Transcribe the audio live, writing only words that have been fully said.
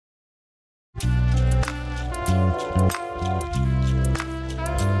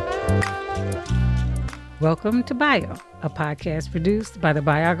Welcome to Bio, a podcast produced by the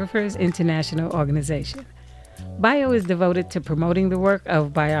Biographers International Organization. Bio is devoted to promoting the work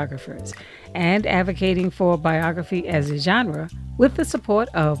of biographers and advocating for biography as a genre with the support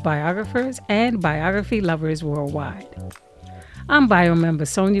of biographers and biography lovers worldwide. I'm Bio member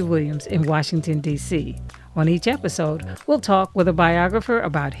Sonia Williams in Washington, D.C. On each episode, we'll talk with a biographer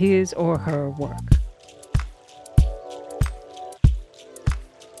about his or her work.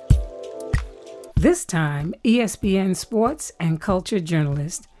 This time, ESPN sports and culture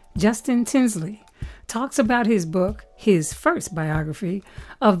journalist Justin Tinsley talks about his book, his first biography,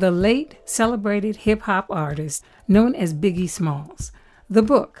 of the late celebrated hip-hop artist known as Biggie Smalls. The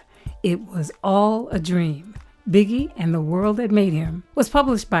book, It Was All a Dream, Biggie and the World That Made Him, was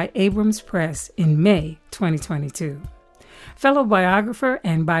published by Abrams Press in May 2022. Fellow biographer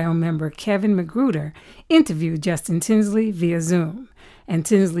and bio member Kevin Magruder interviewed Justin Tinsley via Zoom, and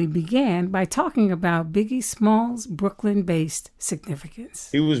Tinsley began by talking about Biggie Smalls' Brooklyn-based significance.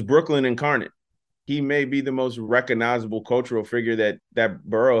 He was Brooklyn incarnate. He may be the most recognizable cultural figure that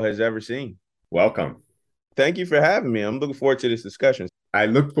borough has ever seen. Welcome. Thank you for having me. I'm looking forward to this discussion. I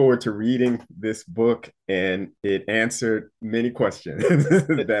look forward to reading this book, and it answered many questions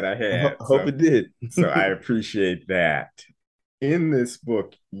that I had. Hope it did. So I appreciate that. In this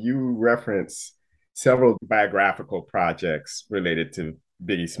book, you reference several biographical projects related to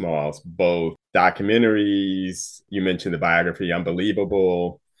Biggie Smalls, both documentaries. You mentioned the biography,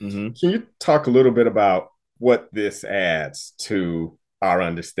 Unbelievable. Mm-hmm. Can you talk a little bit about what this adds to our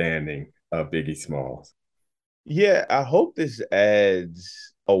understanding of Biggie Smalls? Yeah, I hope this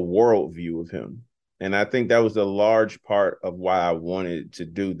adds a worldview of him. And I think that was a large part of why I wanted to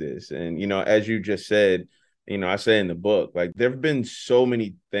do this. And, as you just said, I say in the book, like there have been so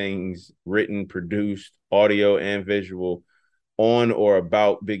many things written, produced, audio and visual on or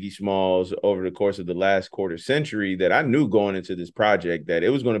about Biggie Smalls over the course of the last quarter century that I knew going into this project that it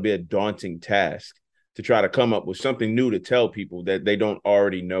was going to be a daunting task to try to come up with something new to tell people that they don't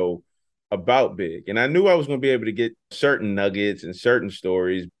already know about Big. And I knew I was going to be able to get certain nuggets and certain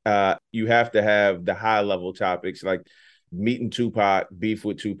stories. You have to have the high level topics like meeting Tupac, beef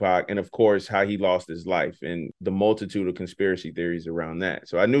with Tupac, and of course, how he lost his life and the multitude of conspiracy theories around that.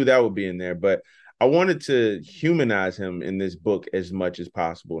 So I knew that would be in there, but I wanted to humanize him in this book as much as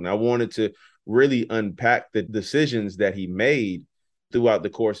possible. And I wanted to really unpack the decisions that he made throughout the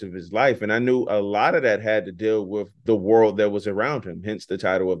course of his life. And I knew a lot of that had to deal with the world that was around him, hence the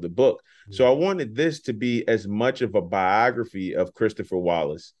title of the book. Mm-hmm. So I wanted this to be as much of a biography of Christopher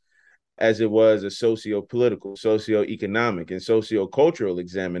Wallace as it was a socio-political, socio-economic, and socio-cultural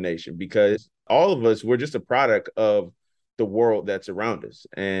examination, because all of us, we're just a product of the world that's around us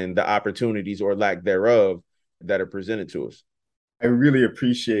and the opportunities or lack thereof that are presented to us. I really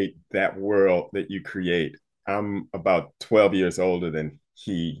appreciate that world that you create. I'm about 12 years older than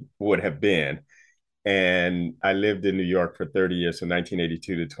he would have been. And I lived in New York for 30 years, from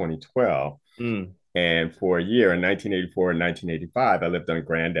 1982 to 2012. And for a year, in 1984 and 1985, I lived on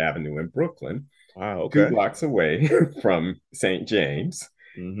Grand Avenue in Brooklyn, wow, okay. 2 blocks away from St. James,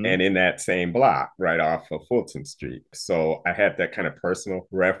 and in that same block, right off of Fulton Street. So I had that kind of personal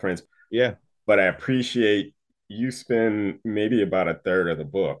reference. Yeah. But I appreciate you spend maybe about a third of the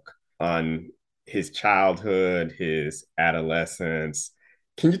book on his childhood, his adolescence.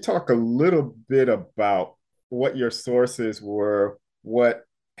 Can you talk a little bit about what your sources were, what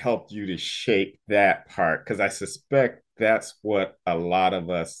helped you to shape that part? Because I suspect that's what a lot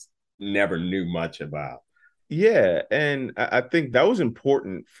of us never knew much about. Yeah, and I think that was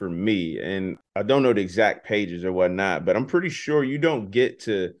important for me. And I don't know the exact pages or whatnot, but I'm pretty sure you don't get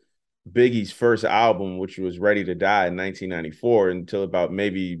to Biggie's first album, which was Ready to Die in 1994, until about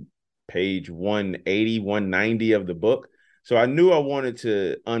maybe page 180, 190 of the book. So I knew I wanted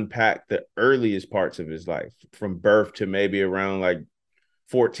to unpack the earliest parts of his life, from birth to maybe around like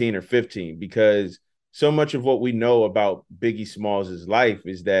 14 or 15, because so much of what we know about Biggie Smalls' life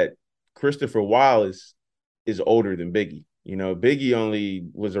is that Christopher Wallace is older than Biggie. Biggie only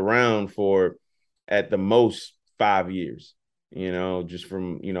was around for at the most 5 years, just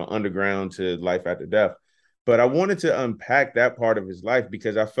from, underground to life after death. But I wanted to unpack that part of his life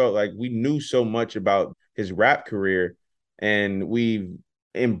because I felt like we knew so much about his rap career and we've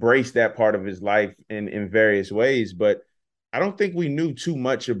embraced that part of his life in various ways. But I don't think we knew too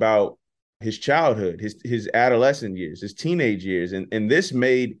much about his childhood, his adolescent years, his teenage years. And this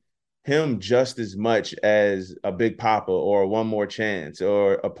made him just as much as a Big Papa or One More Chance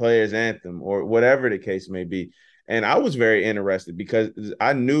or a Players Anthem or whatever the case may be. And I was very interested because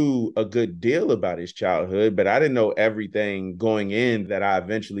I knew a good deal about his childhood, but I didn't know everything going in that I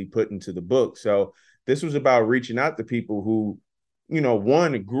eventually put into the book. So this was about reaching out to people who,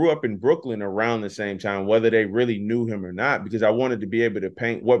 one grew up in Brooklyn around the same time, whether they really knew him or not, because I wanted to be able to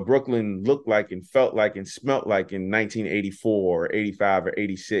paint what Brooklyn looked like and felt like and smelt like in 1984 or 85 or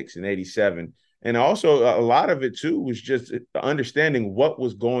 86 and 87. And also a lot of it too was just understanding what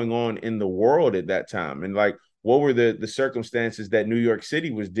was going on in the world at that time, and like what were the circumstances that New York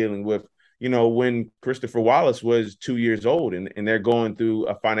City was dealing with, when Christopher Wallace was 2 years old, and they're going through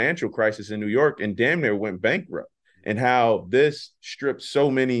a financial crisis in New York and damn near went bankrupt, and how this stripped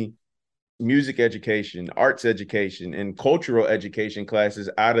so many music education, arts education, and cultural education classes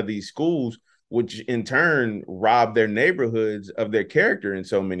out of these schools, which in turn robbed their neighborhoods of their character in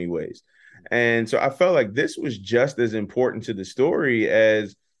so many ways. And so I felt like this was just as important to the story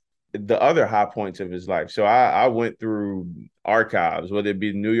as the other high points of his life. So I went through archives, whether it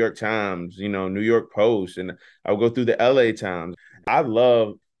be the New York Times, New York Post, and I'll go through the LA Times. I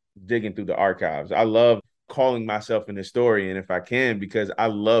love digging through the archives. I love calling myself an historian if I can, because I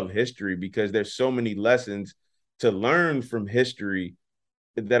love history, because there's so many lessons to learn from history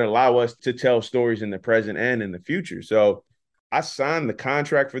that allow us to tell stories in the present and in the future. So I signed the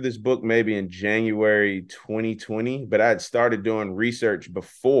contract for this book maybe in January 2020, but I had started doing research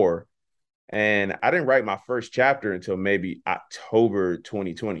before, and I didn't write my first chapter until maybe October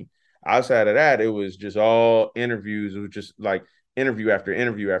 2020. Outside of that, it was just all interviews. It was just like interview after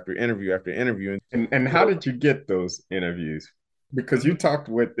interview after interview after interview. And how did you get those interviews? Because you talked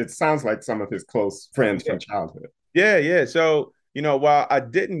with, it sounds like some of his close friends from childhood. Yeah. So, while I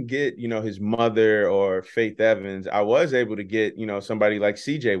didn't get, his mother or Faith Evans, I was able to get, somebody like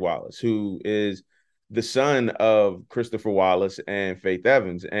CJ Wallace, who is the son of Christopher Wallace and Faith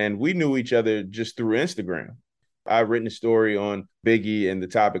Evans. And we knew each other just through Instagram. I've written a story on Biggie and the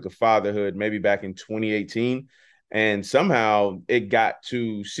topic of fatherhood maybe back in 2018. And somehow it got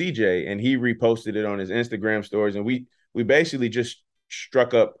to CJ and he reposted it on his Instagram stories. And we basically just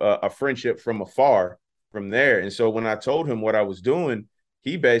struck up a friendship from afar from there. And so when I told him what I was doing,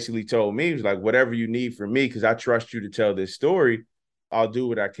 he basically told me, he was like, whatever you need from me, because I trust you to tell this story, I'll do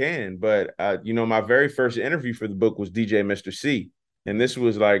what I can. But, my very first interview for the book was DJ Mr. C. And this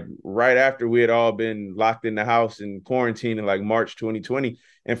was like right after we had all been locked in the house in quarantine in like March 2020.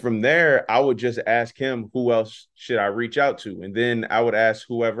 And from there, I would just ask him, who else should I reach out to? And then I would ask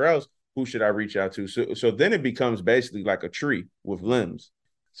whoever else, who should I reach out to? So then it becomes basically like a tree with limbs.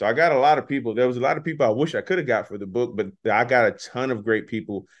 So I got a lot of people. There was a lot of people I wish I could have got for the book, but I got a ton of great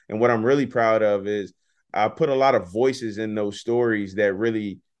people. And what I'm really proud of is I put a lot of voices in those stories that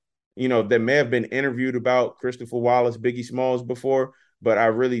really, that may have been interviewed about Christopher Wallace, Biggie Smalls before, but I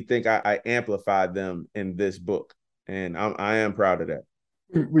really think I amplified them in this book. And I am proud of that.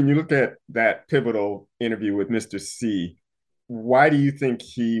 When you look at that pivotal interview with Mr. C, why do you think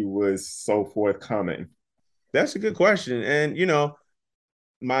he was so forthcoming? That's a good question. And,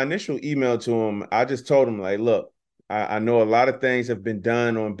 my initial email to him, I just told him, like, look, I know a lot of things have been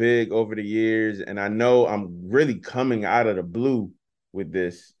done on Big over the years, and I know I'm really coming out of the blue with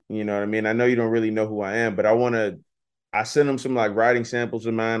this. You know what I mean? I know you don't really know who I am, but I sent him some like writing samples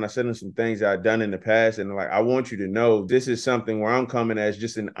of mine. I sent him some things that I've done in the past. And like, I want you to know this is something where I'm coming as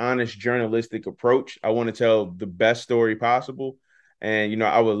just an honest journalistic approach. I want to tell the best story possible. And,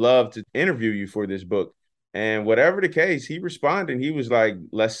 I would love to interview you for this book. And whatever the case, he responded. He was like,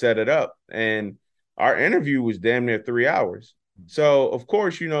 let's set it up. And our interview was damn near 3 hours. So, of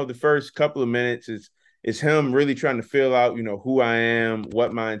course, the first couple of minutes is him really trying to fill out, who I am,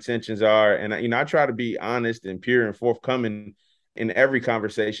 what my intentions are. And, I try to be honest and pure and forthcoming in every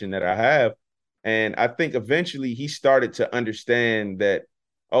conversation that I have. And I think eventually he started to understand that,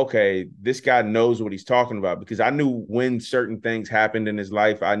 okay, this guy knows what he's talking about, because I knew when certain things happened in his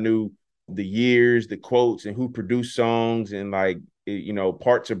life. I knew the years, the quotes, and who produced songs, and like,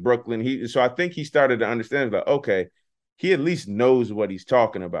 parts of Brooklyn. So I think he started to understand, like, okay, he at least knows what he's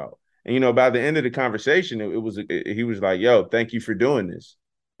talking about. And, by the end of the conversation, he was like, yo, thank you for doing this.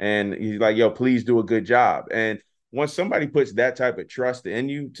 And he's like, yo, please do a good job. And once somebody puts that type of trust in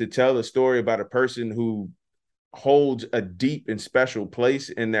you to tell a story about a person who holds a deep and special place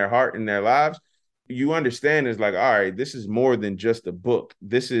in their heart and their lives, you understand it's like, all right, this is more than just a book.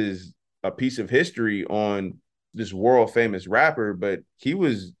 This is a piece of history on this world famous rapper, but he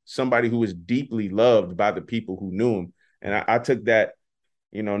was somebody who was deeply loved by the people who knew him. And I took that,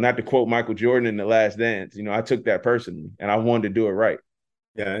 not to quote Michael Jordan in The Last Dance, I took that personally, and I wanted to do it right.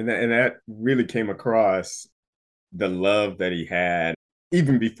 Yeah, and that really came across, the love that he had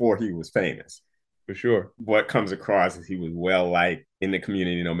even before he was famous. For sure. What comes across is he was well liked in the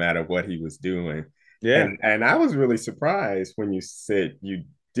community no matter what he was doing. Yeah. And I was really surprised when you said you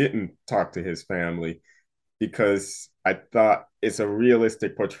didn't talk to his family because I thought it's a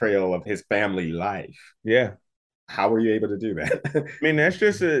realistic portrayal of his family life. Yeah. How were you able to do that? I mean, that's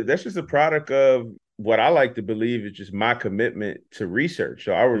just a product of what I like to believe is just my commitment to research.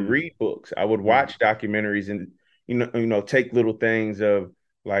 So I would Mm, read books, I would mm, watch documentaries, and take little things of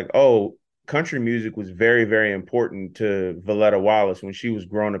like, oh, country music was very, very important to Valletta Wallace when she was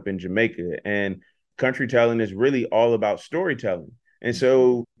growing up in Jamaica, and country telling is really all about storytelling. And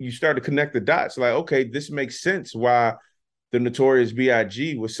so you start to connect the dots, like, okay, this makes sense why the Notorious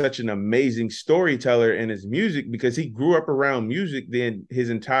B.I.G. was such an amazing storyteller in his music, because he grew up around music then his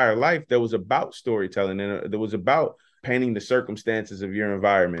entire life that was about storytelling, and that was about painting the circumstances of your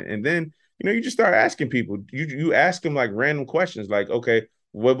environment. And then, you just start asking people. You ask them like random questions, like, okay,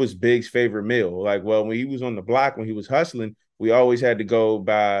 what was Big's favorite meal? Like, well, when he was on the block, when he was hustling, we always had to go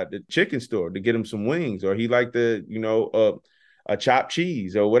by the chicken store to get him some wings, or he liked to, a chopped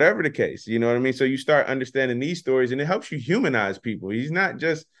cheese or whatever the case. You know what I mean? So you start understanding these stories, and it helps you humanize people. He's not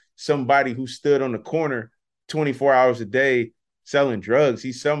just somebody who stood on the corner 24 hours a day selling drugs.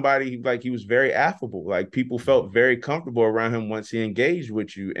 He's somebody like he was very affable. Like people felt very comfortable around him once he engaged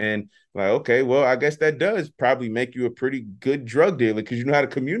with you. And like, okay, well, I guess that does probably make you a pretty good drug dealer because you know how to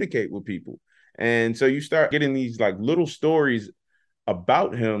communicate with people. And so you start getting these like little stories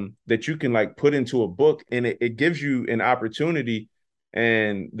about him that you can like put into a book, and it gives you an opportunity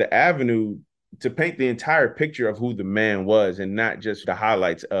and the avenue to paint the entire picture of who the man was and not just the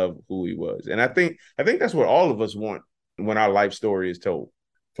highlights of who he was. And I think that's what all of us want when our life story is told.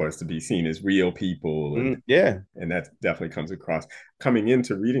 for us to be seen as real people, Yeah. and that definitely comes across. Coming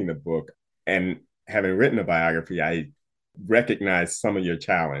into reading the book and having written a biography, I recognize some of your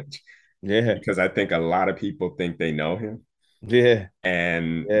challenge Yeah. because I think a lot of people think they know him, Yeah.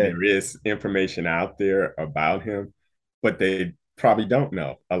 and Yeah. there is information out there about him, but they probably don't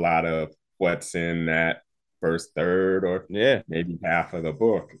know a lot of what's in that first third or Yeah. maybe half of the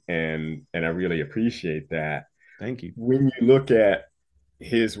book. And I really appreciate that. Thank you. When you look at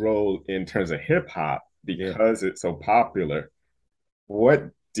his role in terms of hip hop, Yeah. because it's so popular,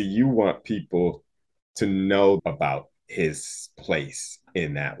 what do you want people to know about his place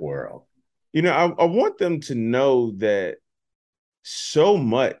in that world? I want them to know that so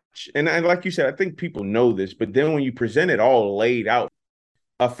much, and like you said, I think people know this, but then when you present it all laid out,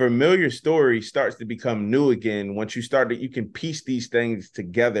 a familiar story starts to become new again once you can piece these things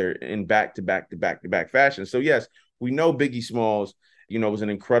together in back to back to back to back fashion. So yes, we know Biggie Smalls, was an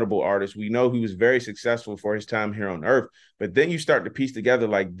incredible artist. We know he was very successful for his time here on earth, but then you start to piece together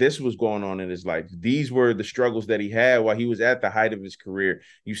like this was going on in his life. These were the struggles that he had while he was at the height of his career.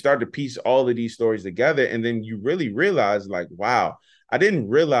 You start to piece all of these stories together, and then you really realize like, wow, I didn't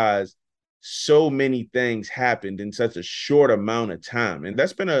realize so many things happened in such a short amount of time. And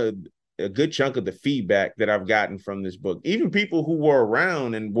that's been a good chunk of the feedback that I've gotten from this book. Even people who were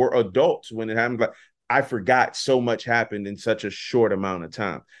around and were adults when it happened, like, I forgot so much happened in such a short amount of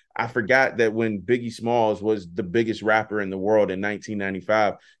time. I forgot that when Biggie Smalls was the biggest rapper in the world in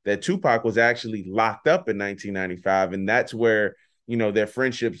 1995, that Tupac was actually locked up in 1995. And that's where their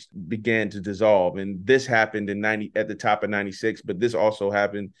friendships began to dissolve. And this happened in 90 at the top of 96, but this also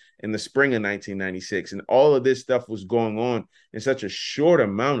happened in the spring of 1996. And all of this stuff was going on in such a short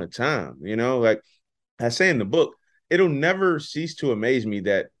amount of time. Like I say in the book, it'll never cease to amaze me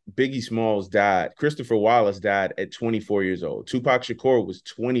that Biggie Smalls died. Christopher Wallace died at 24 years old. Tupac Shakur was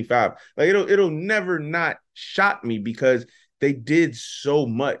 25. Like it'll never not shock me because they did so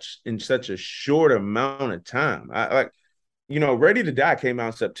much in such a short amount of time. Ready to Die came out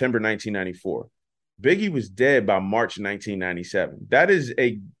in September 1994. Biggie was dead by March 1997. That is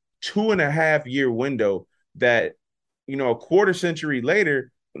a 2.5 year window that, a quarter century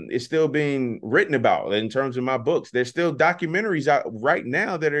later is still being written about in terms of my books. There's still documentaries out right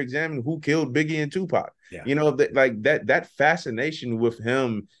now that are examining who killed Biggie and Tupac. Yeah. That fascination with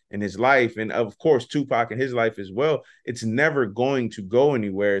him and his life, and of course Tupac and his life as well, it's never going to go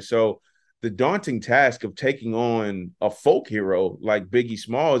anywhere. So the daunting task of taking on a folk hero like Biggie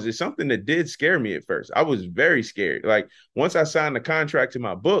Smalls is something that did scare me at first. I was very scared. Like once I signed the contract to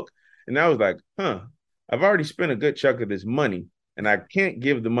my book, and I was like, I've already spent a good chunk of this money and I can't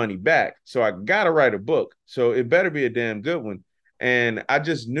give the money back. So I got to write a book. So it better be a damn good one. And I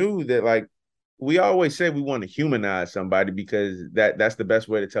just knew that, like, we always say we want to humanize somebody because that's the best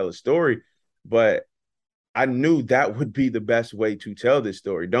way to tell a story. But I knew that would be the best way to tell this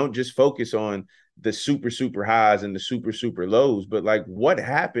story. Don't just focus on the super, super highs and the super, super lows, but like what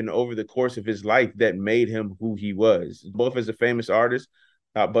happened over the course of his life that made him who he was, both as a famous artist,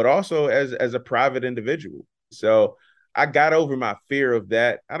 but also as a private individual. So I got over my fear of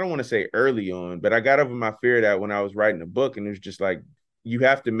that. I don't want to say early on, but I got over my fear of that when I was writing the book. And it was just like, you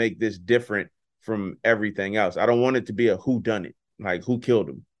have to make this different from everything else. I don't want it to be a who done it, like who killed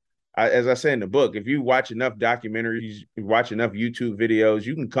him. As I say in the book, if you watch enough documentaries, you watch enough YouTube videos,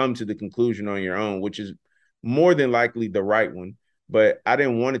 you can come to the conclusion on your own, which is more than likely the right one. But I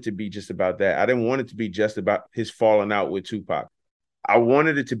didn't want it to be just about that. I didn't want it to be just about his falling out with Tupac. I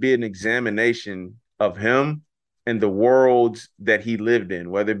wanted it to be an examination of him and the worlds that he lived in,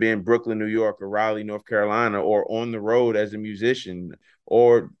 whether it be in Brooklyn, New York, or Raleigh, North Carolina, or on the road as a musician,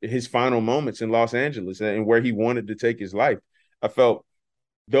 or his final moments in Los Angeles and where he wanted to take his life. I felt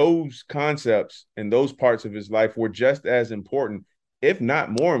those concepts and those parts of his life were just as important, if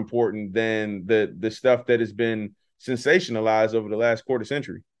not more important, than the stuff that has been sensationalized over the last quarter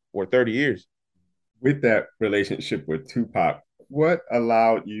century or 30 years. With that relationship with Tupac, what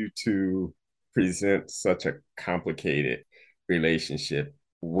allowed you to present such a complicated relationship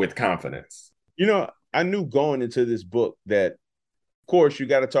with confidence? I knew going into this book that, of course, you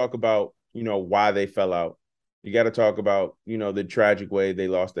got to talk about, why they fell out. You got to talk about, the tragic way they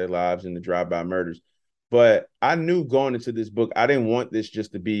lost their lives in the drive-by murders. But I knew going into this book, I didn't want this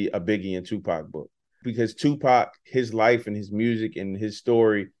just to be a Biggie and Tupac book, because Tupac, his life and his music and his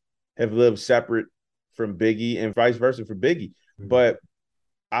story have lived separate from Biggie and vice versa for Biggie. Mm-hmm. But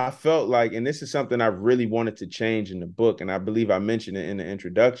I felt like, and this is something I really wanted to change in the book, and I believe I mentioned it in the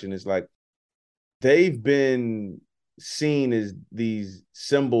introduction, is like they've been seen as these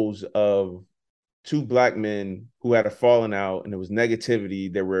symbols of two Black men who had a falling out, and there was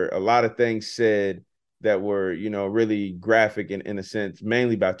negativity. There were a lot of things said that were, really graphic in a sense,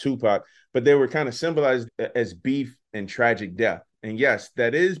 mainly by Tupac, but they were kind of symbolized as beef and tragic death. And yes,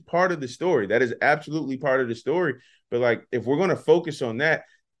 that is part of the story. That is absolutely part of the story. But like, if we're going to focus on that,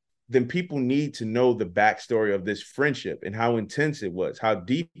 then people need to know the backstory of this friendship and how intense it was, how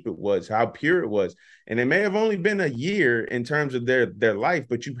deep it was, how pure it was. And it may have only been a year in terms of their life,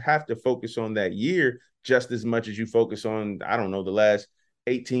 but you have to focus on that year just as much as you focus on, I don't know, the last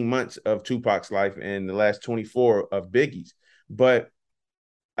 18 months of Tupac's life and the last 24 of Biggie's. But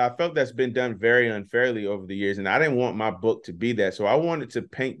I felt that's been done very unfairly over the years, and I didn't want my book to be that. So I wanted to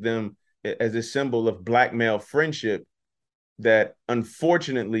paint them as a symbol of Black male friendship that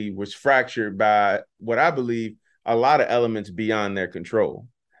unfortunately was fractured by what I believe a lot of elements beyond their control.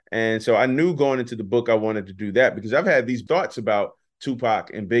 And so I knew going into the book I wanted to do that, because I've had these thoughts about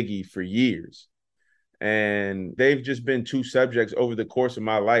Tupac and Biggie for years. And they've just been two subjects over the course of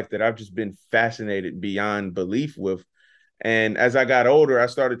my life that I've just been fascinated beyond belief with. And as I got older, I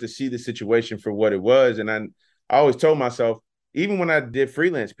started to see the situation for what it was. And I always told myself, even when I did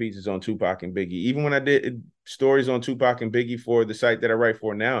freelance pieces on Tupac and Biggie, even when I did stories on Tupac and Biggie for the site that I write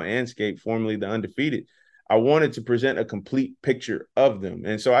for now, Anscape, formerly The Undefeated, I wanted to present a complete picture of them.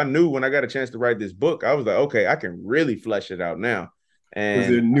 And so I knew when I got a chance to write this book, I was like, okay, I can really flesh it out now. And was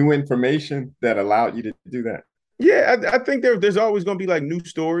there new information that allowed you to do that? Yeah, I think there's always going to be like new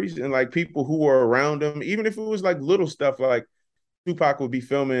stories and like people who were around him, even if it was like little stuff like Tupac would be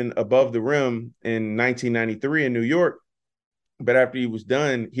filming Above the Rim in 1993 in New York. But after he was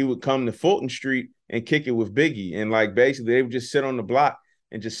done, he would come to Fulton Street and kick it with Biggie. And like basically they would just sit on the block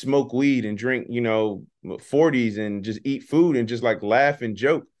and just smoke weed and drink, 40s and just eat food and just like laugh and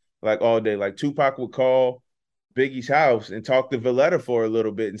joke like all day. Like Tupac would call Biggie's house and talk to Valletta for a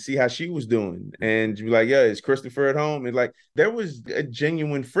little bit and see how she was doing. And be like, yeah, is Christopher at home? And like, there was a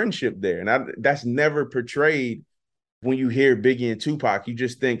genuine friendship there. And that's never portrayed when you hear Biggie and Tupac. You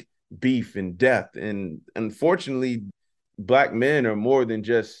just think beef and death. And unfortunately, Black men are more than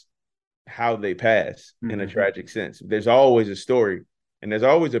just how they pass in a tragic sense. There's always a story, and there's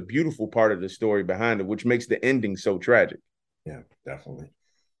always a beautiful part of the story behind it, which makes the ending so tragic. Yeah, definitely.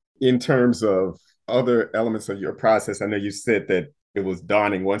 In terms of other elements of your process, I know you said that it was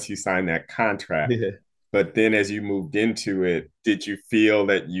dawning once you signed that contract. Yeah. But then as you moved into it, did you feel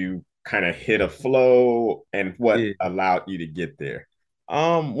that you kind of hit a flow, and what allowed you to get there?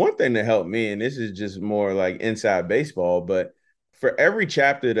 One thing that helped me, and this is just more like inside baseball, but for every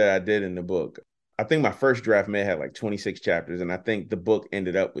chapter that I did in the book, I think my first draft may have had like 26 chapters, and I think the book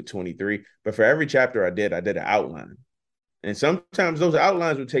ended up with 23. But for every chapter I did an outline. And sometimes those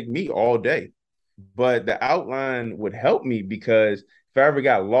outlines would take me all day, but the outline would help me, because if I ever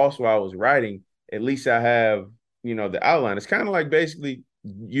got lost while I was writing, at least I have, the outline. It's kind of like basically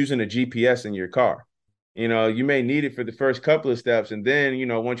using a GPS in your car. You may need it for the first couple of steps. And then,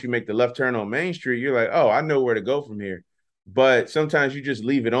 once you make the left turn on Main Street, you're like, oh, I know where to go from here. But sometimes you just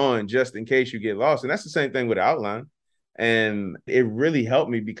leave it on just in case you get lost. And that's the same thing with the outline. And it really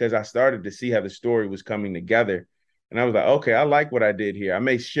helped me, because I started to see how the story was coming together. And I was like, okay, I like what I did here. I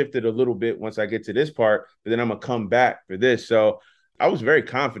may shift it a little bit once I get to this part, but then I'm going to come back for this. So I was very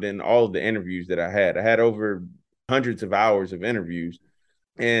confident in all of the interviews that I had. I had over hundreds of hours of interviews,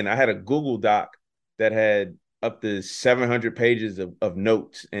 and I had a Google Doc that had up to 700 pages of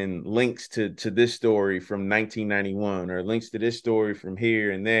notes and links to this story from 1991 or links to this story from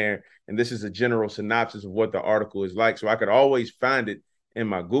here and there. And this is a general synopsis of what the article is like. So I could always find it in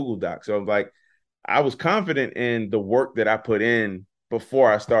my Google Doc. So I'm like, I was confident in the work that I put in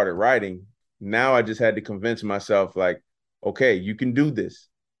before I started writing. Now I just had to convince myself, like, okay, you can do this.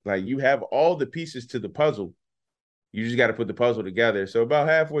 Like, you have all the pieces to the puzzle. You just got to put the puzzle together. So about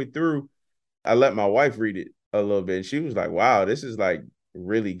halfway through, I let my wife read it a little bit. And she was like, wow, this is like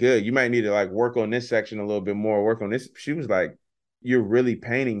really good. You might need to like work on this section a little bit more, work on this. She was like, you're really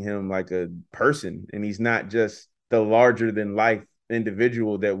painting him like a person. And he's not just the larger than life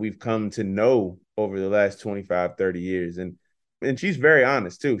individual that we've come to know over the last 25, 30 years. And she's very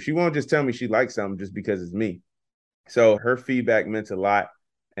honest too. She won't just tell me she likes something just because it's me. So her feedback meant a lot.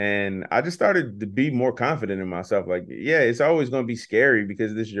 And I just started to be more confident in myself. Like, yeah, it's always going to be scary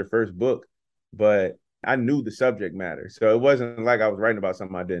because this is your first book, but I knew the subject matter. So it wasn't like I was writing about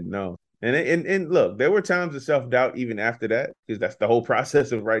something I didn't know. And look, there were times of self-doubt even after that, because that's the whole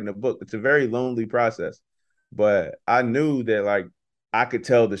process of writing a book. It's a very lonely process. But I knew that like I could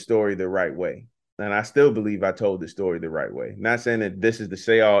tell the story the right way. And I still believe I told the story the right way. Not saying that this is the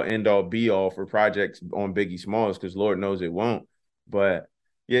say all, end all, be all for projects on Biggie Smalls, because Lord knows it won't. But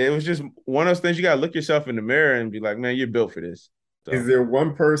yeah, it was just one of those things you got to look yourself in the mirror and be like, man, you're built for this. So. Is there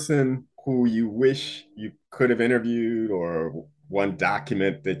one person who you wish you could have interviewed, or one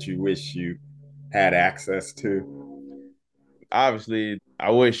document that you wish you had access to? Obviously, I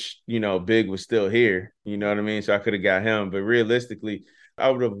wish, Big was still here, you know what I mean? So I could have got him. But realistically, I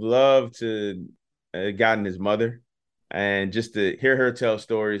would have loved to have gotten his mother, and just to hear her tell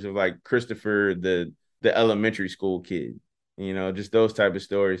stories of like Christopher, the elementary school kid, just those type of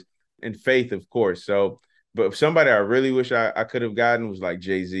stories. And Faith, of course. So, but somebody I really wish I could have gotten was like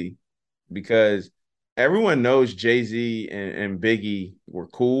Jay-Z, because everyone knows Jay-Z and Biggie were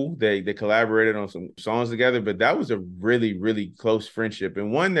cool. They collaborated on some songs together, but that was a really, really close friendship,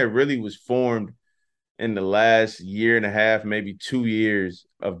 and one that really was formed in the last year and a half, maybe 2 years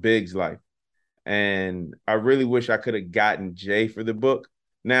of Big's life. And I really wish I could have gotten Jay for the book.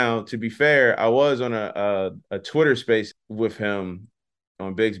 Now, to be fair, I was on a Twitter space with him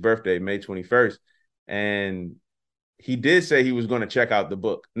on Big's birthday, May 21st, and he did say he was going to check out the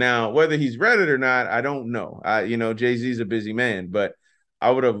book. Now, whether he's read it or not, I don't know. Jay-Z's a busy man, but I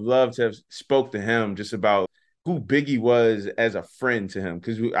would have loved to have spoke to him just about who Biggie was as a friend to him,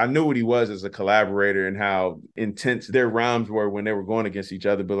 because I knew what he was as a collaborator and how intense their rhymes were when they were going against each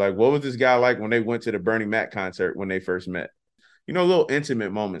other. But like, what was this guy like when they went to the Bernie Mac concert when they first met? Little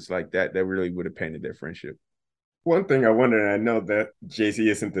intimate moments like that really would have painted their friendship. One thing I wonder, and I know that Jay-Z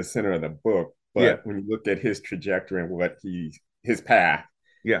isn't the center of the book, but yeah, when you look at his trajectory and his path,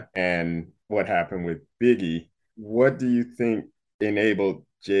 yeah, and what happened with Biggie, what do you think enabled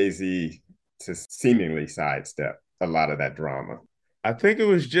Jay-Z to seemingly sidestep a lot of that drama? I think it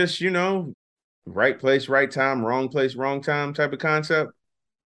was just, right place, right time, wrong place, wrong time type of concept.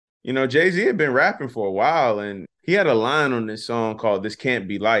 Jay-Z had been rapping for a while, and he had a line on this song called This Can't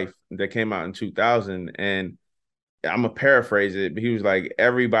Be Life that came out in 2000. And I'm going to paraphrase it, but he was like,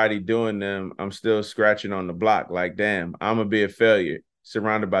 everybody doing them, I'm still scratching on the block. Like, damn, I'm going to be a failure,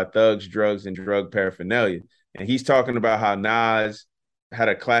 surrounded by thugs, drugs, and drug paraphernalia. And he's talking about how Nas had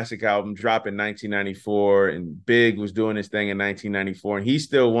a classic album drop in 1994, and Big was doing his thing in 1994. And he's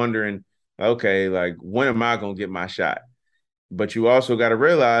still wondering, okay, like, when am I going to get my shot? But you also got to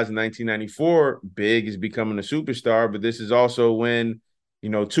realize in 1994, Big is becoming a superstar, but this is also when,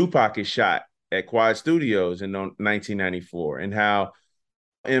 Tupac is shot at Quad Studios in 1994, and how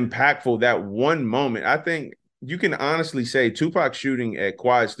impactful that one moment. I think you can honestly say Tupac shooting at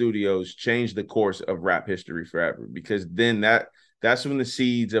Quad Studios changed the course of rap history forever, because then that's when the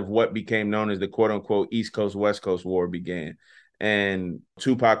seeds of what became known as the quote unquote East Coast, West Coast war began. And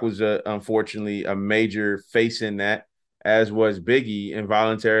Tupac was unfortunately a major face in that, as was Biggie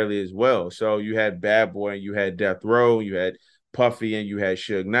involuntarily as well. So you had Bad Boy, and you had Death Row, you had Puffy, and you had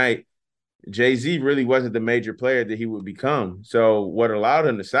Suge Knight. Jay-Z really wasn't the major player that he would become. So what allowed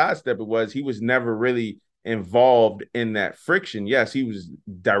him to sidestep it was he was never really involved in that friction. Yes, he was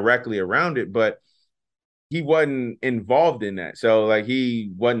directly around it, but he wasn't involved in that. So like,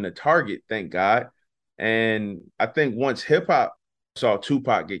 he wasn't a target, thank God. And I think once hip hop saw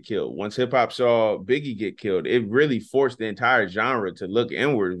Tupac get killed, once hip hop saw Biggie get killed, it really forced the entire genre to look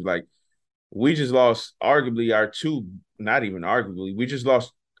inward. Like, we just lost arguably our two, not even arguably, we just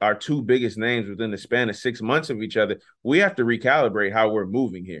lost our two biggest names within the span of 6 months of each other. We have to recalibrate how we're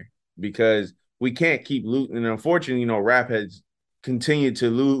moving here because we can't keep losing. And unfortunately, rap has continued to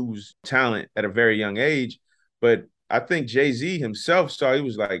lose talent at a very young age. But I think Jay-Z himself saw, he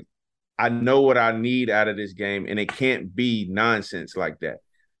was like, I know what I need out of this game, and it can't be nonsense like that.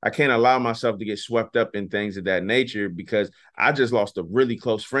 I can't allow myself to get swept up in things of that nature because I just lost a really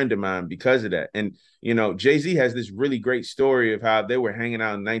close friend of mine because of that. And, Jay-Z has this really great story of how they were hanging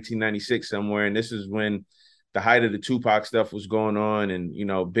out in 1996 somewhere. And this is when the height of the Tupac stuff was going on. And,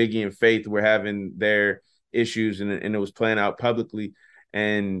 Biggie and Faith were having their issues and it was playing out publicly.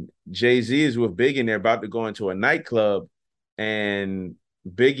 And Jay-Z is with Biggie and they're about to go into a nightclub, and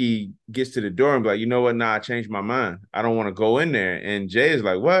Biggie gets to the door and be like, you know what? Nah, I changed my mind. I don't want to go in there. And Jay is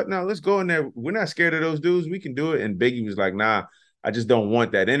like, what? No, let's go in there. We're not scared of those dudes. We can do it. And Biggie was like, nah, I just don't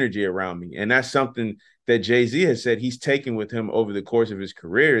want that energy around me. And that's something that Jay-Z has said he's taken with him over the course of his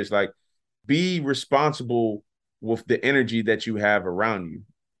career, is like, be responsible with the energy that you have around you.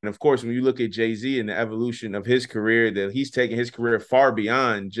 And of course, when you look at Jay-Z and the evolution of his career, that he's taken his career far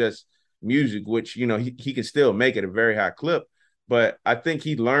beyond just music, which, he can still make at a very high clip. But I think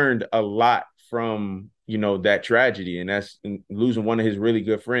he learned a lot from, that tragedy, and that's losing one of his really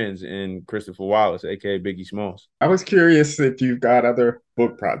good friends in Christopher Wallace, aka Biggie Smalls. I was curious if you've got other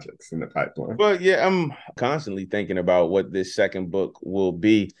book projects in the pipeline. Well, yeah, I'm constantly thinking about what this second book will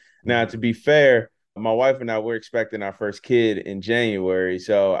be. Now, to be fair, my wife and I, we're expecting our first kid in January,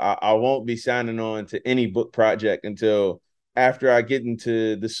 so I won't be signing on to any book project until after I get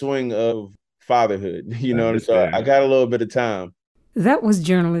into the swing of fatherhood, so I got a little bit of time. That was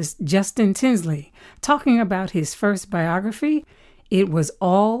journalist Justin Tinsley talking about his first biography, It Was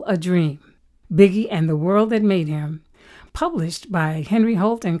All a Dream, Biggie and the World That Made Him, published by Henry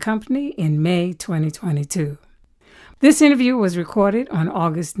Holt and Company in May 2022. This interview was recorded on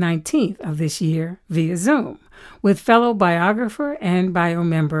August 19th of this year via Zoom with fellow biographer and bio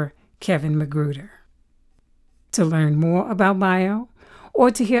member Kevin Magruder. To learn more about Bio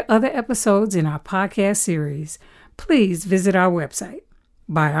or to hear other episodes in our podcast series, please visit our website,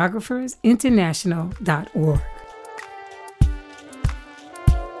 biographersinternational.org.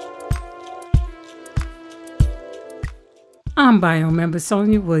 I'm Bio member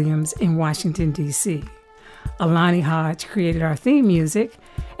Sonia Williams in Washington, D.C. Alani Hodge created our theme music.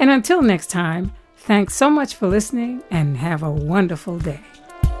 And until next time, thanks so much for listening and have a wonderful day.